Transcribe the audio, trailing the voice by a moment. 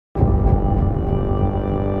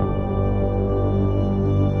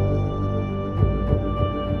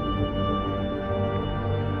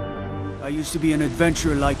used to be an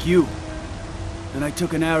adventurer like you. And I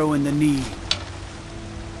took an arrow in the knee.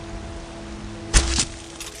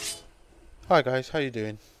 Hi guys, how you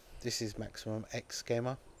doing? This is Maximum X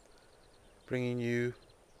Gamer, bringing you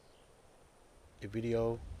a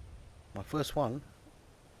video, my first one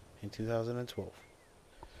in 2012.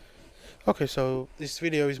 Okay, so this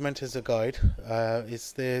video is meant as a guide.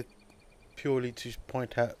 It's there purely to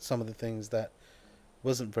point out some of the things that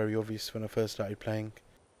wasn't very obvious when I first started playing.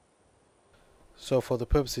 So for the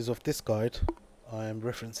purposes of this guide, I am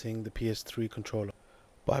referencing the PS3 controller.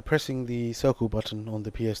 By pressing the circle button on the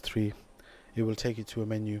PS3, it will take you to a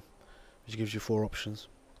menu which gives you 4 options: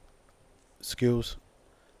 skills,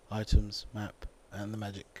 items, map, and the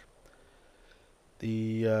magic.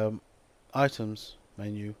 The items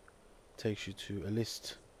menu takes you to a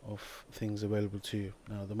list of things available to you.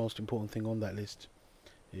 Now the most important thing on that list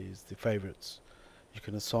is the favorites. You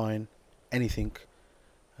can assign anything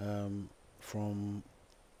from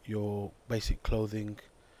your basic clothing,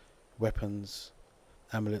 weapons,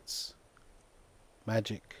 amulets,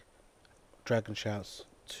 magic, dragon shouts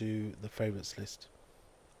to the favorites list.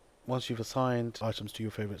 Once you've assigned items to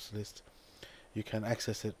your favorites list, you can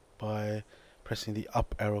access it by pressing the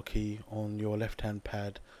up arrow key on your left hand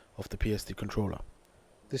pad of the PS3 controller.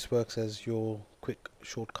 This works as your quick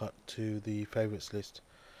shortcut to the favorites list,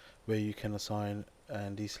 where you can assign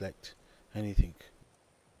and deselect anything.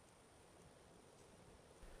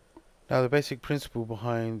 Now the basic principle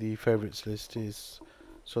behind the favorites list is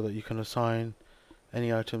so that you can assign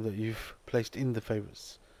any item that you've placed in the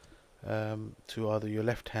favorites to either your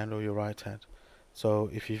left hand or your right hand. So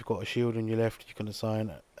if you've got a shield in your left, you can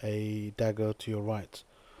assign a dagger to your right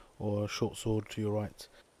or a short sword to your right.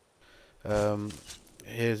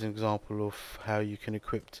 Here's an example of how you can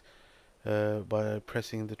equip by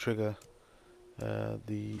pressing the trigger,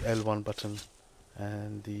 the L1 button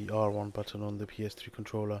and the R1 button on the PS3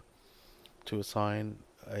 controller to assign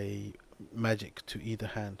a magic to either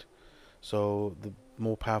hand. So the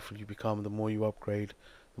more powerful you become, the more you upgrade,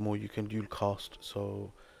 the more you can dual cast.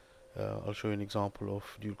 So I'll show you an example of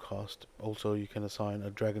dual cast. Also you can assign a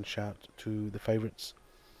dragon shout to the favorites,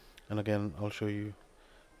 and again I'll show you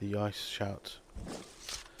the ice shout.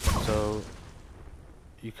 So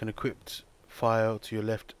you can equip fire to your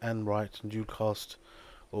left and right and dual cast,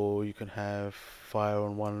 or you can have fire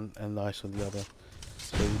on one and ice on the other,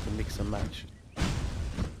 so you can mix and match.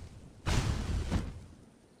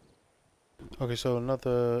 Okay, so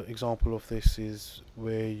another example of this is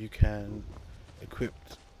where you can equip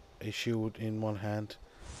a shield in one hand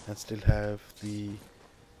and still have the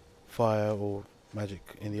fire or magic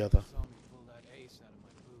in the other.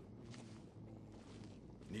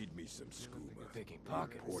 Need me some scuba. Picking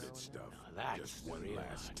pockets. Imported stuff. Now that's Just one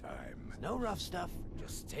last time. No rough stuff.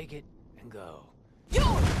 Just take it and go.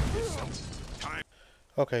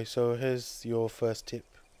 Okay, so here's your first tip.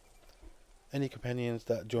 Any companions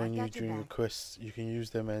that join you during your quests, you can use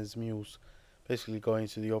them as mules. Basically go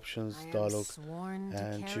into the options dialog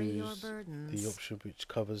and choose the option which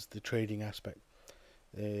covers the trading aspect.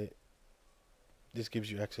 This gives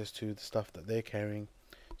you access to the stuff that they're carrying,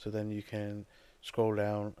 so then you can scroll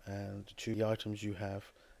down and choose the items you have,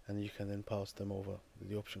 and you can then pass them over.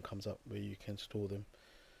 The option comes up where you can store them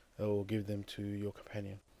or give them to your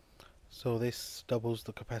companion. So this doubles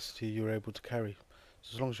the capacity you're able to carry.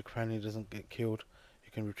 So as long as your companion doesn't get killed, you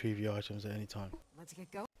can retrieve your items at any time. Let's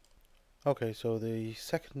get going. Okay, so the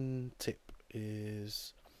second tip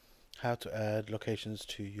is how to add locations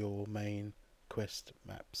to your main quest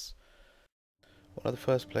maps. One of the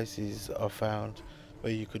first places I found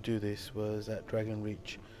where you could do this was at Dragon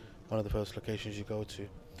Reach, one of the first locations you go to.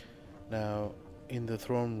 Now in the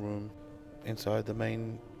throne room inside the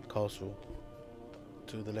main castle,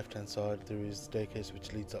 to the left hand side there is a staircase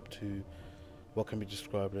which leads up to what can be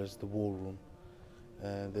described as the war room,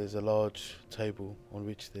 and there's a large table on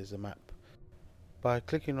which there's a map. By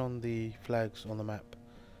clicking on the flags on the map,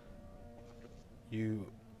 you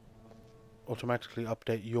automatically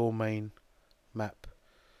update your main map.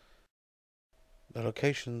 The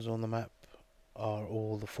locations on the map are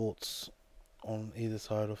all the forts on either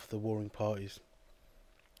side of the warring parties.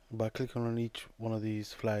 By clicking on each one of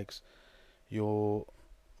these flags, your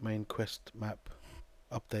main quest map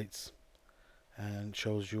updates and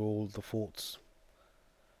shows you all the forts.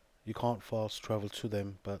 You can't fast travel to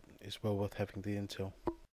them, but it's well worth having the intel.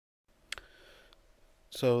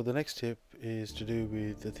 So the next tip is to do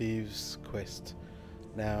with the Thieves quest.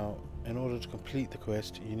 Now in order to complete the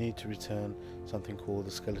quest you need to return something called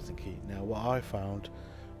the skeleton key. Now what I found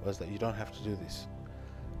was that you don't have to do this.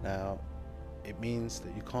 Now it means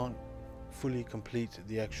that you can't fully complete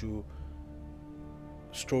the actual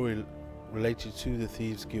story related to the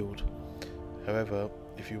Thieves Guild. However,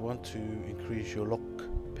 if you want to increase your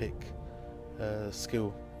lockpick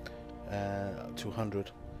skill to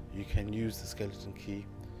 100, you can use the skeleton key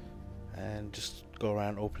and just go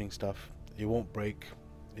around opening stuff. It won't break.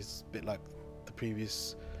 It's a bit like the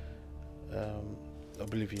previous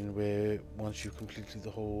Oblivion, where once you completed the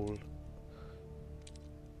whole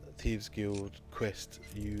Thieves Guild quest,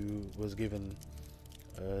 you was given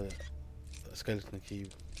a skeleton key.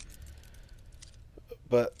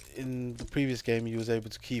 But in the previous game you was able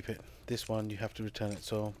to keep it. This one you have to return it.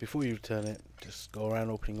 So before you return it, just go around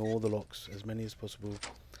opening all the locks, as many as possible,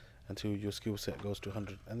 until your skill set goes to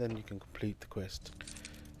 100, and then you can complete the quest.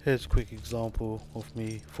 Here's a quick example of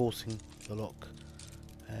me forcing the lock,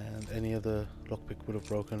 and any other lockpick would have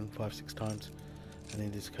broken 5-6 times, and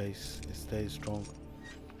in this case it stays strong,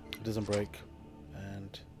 it doesn't break,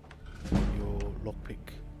 and your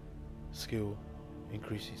lockpick skill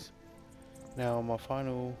increases. Now my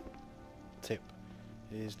final tip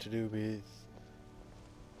is to do with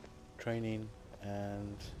training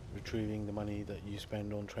and retrieving the money that you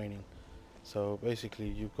spend on training. So basically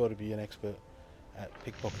you've got to be an expert at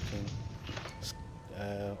pickpocketing.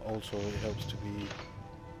 Also it helps to be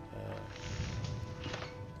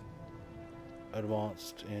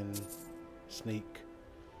advanced in sneak.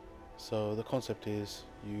 So the concept is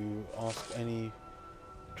you ask any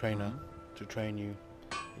trainer to train you,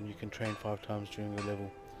 and you can train 5 times during a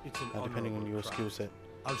level. Now depending on your skill set,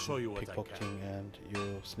 I'll show you what pickpocketing and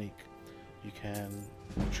your sneak, you can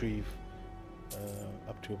retrieve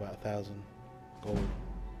up to about 1,000 gold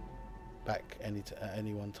back at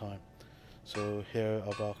any one time. So here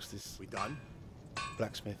I've asked this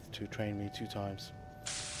blacksmith to train me 2 times.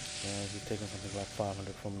 He's taken something like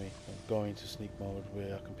 500 from me. I'm going to sneak mode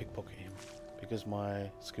where I can pickpocket him. Because my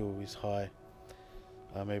skill is high,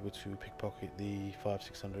 I'm able to pickpocket the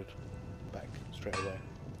 500-600 back straight away,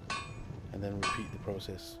 and then repeat the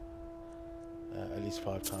process at least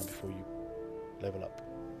 5 times before you level up.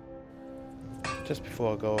 Just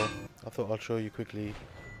before I go, I thought I'll show you quickly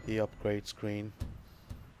the upgrade screen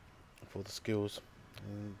for the skills.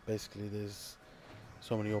 And basically there's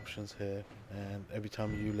so many options here, and every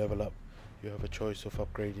time you level up you have a choice of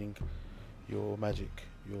upgrading your magic,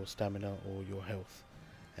 your stamina or your health,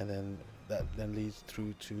 and then that then leads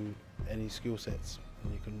through to any skill sets,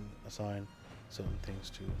 and you can assign certain things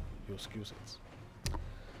to your skill sets.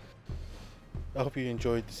 I hope you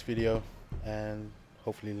enjoyed this video and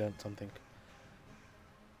hopefully learned something.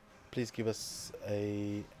 Please give us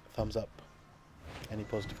a thumbs up. Any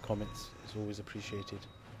positive comments is always appreciated,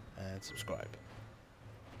 and subscribe.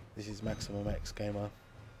 This is Maximum X Gamer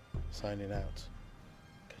signing out.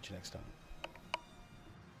 Catch you next time.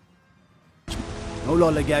 No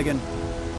lollygagging.